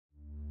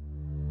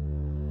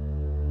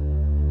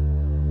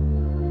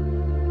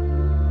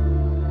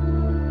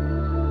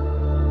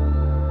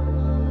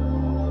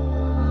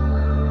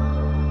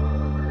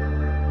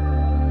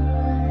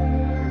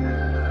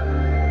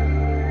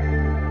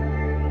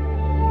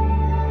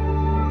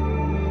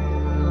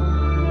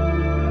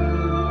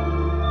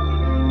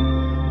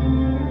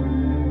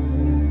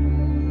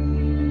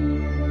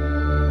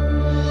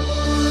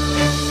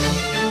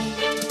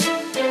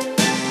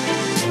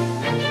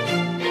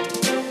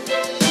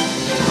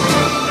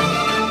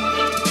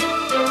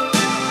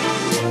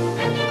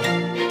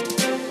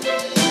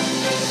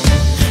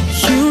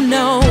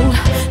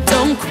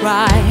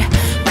cry,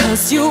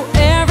 'cause you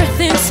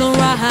everything's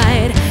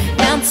alright.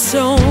 And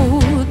so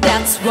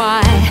that's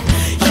why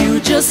you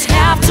just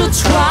have to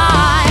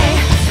try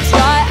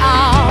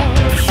out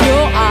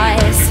your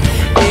eyes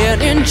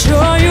and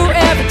enjoy your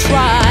every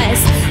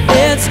trice.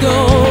 Let's go,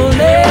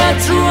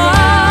 let's rise.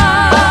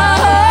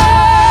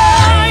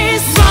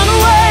 Run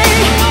away,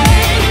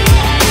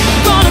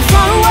 gonna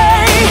run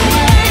away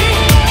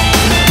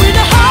with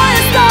the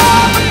highest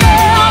of the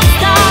never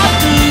stop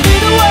to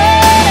lead away.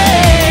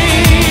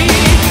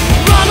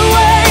 Run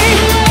away,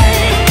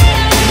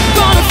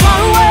 gonna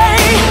run away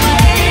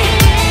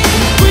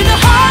with the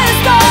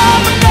highest of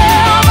the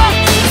never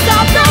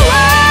stop the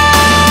way.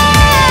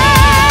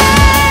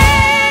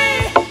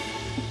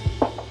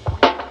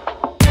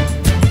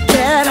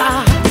 Get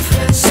up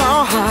so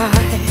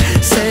high,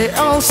 say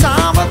oh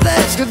summer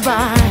days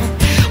goodbye.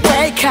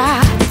 Wake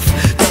up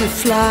to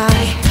fly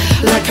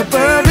like a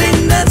bird in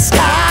the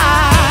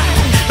sky.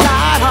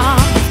 Light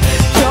up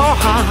your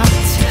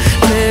heart,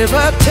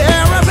 never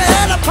tear a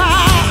bit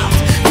apart.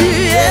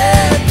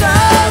 Yeah, the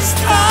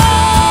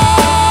stars.